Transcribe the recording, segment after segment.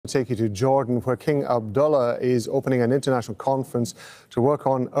take you to Jordan, where King Abdullah is opening an international conference to work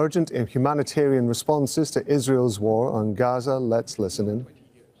on urgent and humanitarian responses to Israel's war on Gaza. Let's listen in.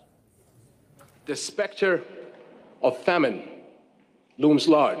 The specter of famine looms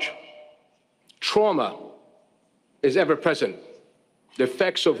large. Trauma is ever present, the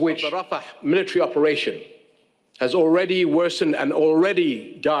effects of which the Rafah military operation has already worsened an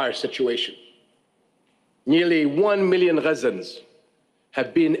already dire situation. Nearly 1 million Gazans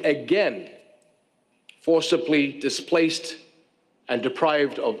have been again forcibly displaced and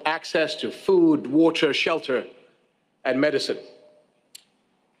deprived of access to food, water, shelter, and medicine.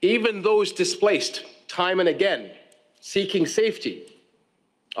 Even those displaced, time and again, seeking safety,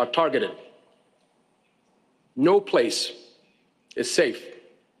 are targeted. No place is safe.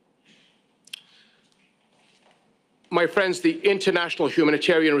 My friends, the international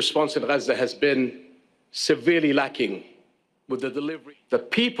humanitarian response in Gaza has been severely lacking with the delivery. The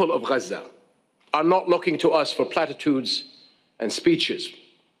people of Gaza are not looking to us for platitudes and speeches.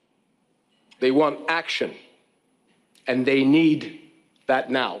 They want action, and they need that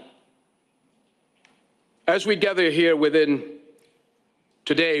now. As we gather here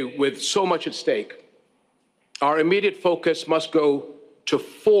today with so much at stake, our immediate focus must go to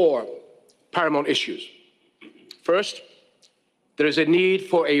 4 paramount issues. First, there is a need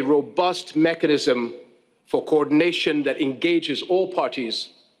for a robust mechanism for coordination that engages all parties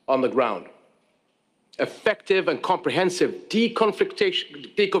on the ground. Effective and comprehensive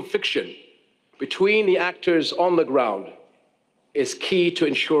deconfliction between the actors on the ground is key to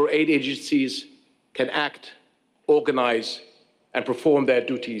ensure aid agencies can act, organize, and perform their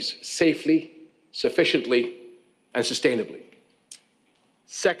duties safely, sufficiently, and sustainably.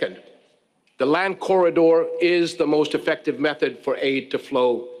 Second, the land corridor is the most effective method for aid to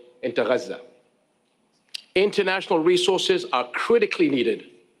flow into Gaza. International resources are critically needed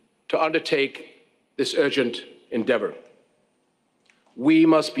to undertake this urgent endeavor. We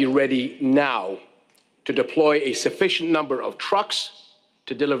must be ready now to deploy a sufficient number of trucks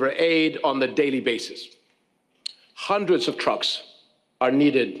to deliver aid on a daily basis. Hundreds of trucks are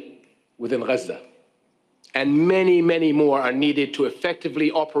needed within Gaza, and many, many more are needed to effectively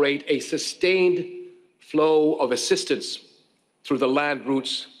operate a sustained flow of assistance through the land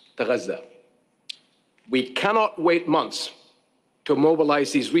routes to Gaza. We cannot wait months to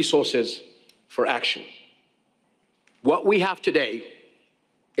mobilize these resources for action. What we have today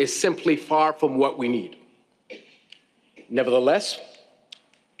is simply far from what we need. Nevertheless,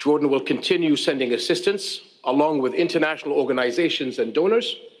 Jordan will continue sending assistance along with international organizations and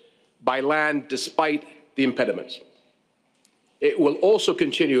donors by land despite the impediments. It will also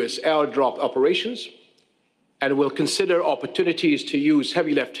continue its airdrop operations and will consider opportunities to use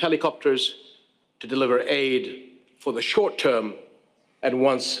heavy-lift helicopters to deliver aid for the short term and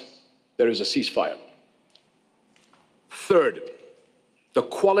once there is a ceasefire. Third, the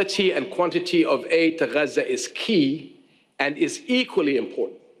quality and quantity of aid to Gaza is key and is equally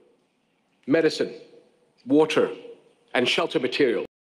important. Medicine, water, and shelter material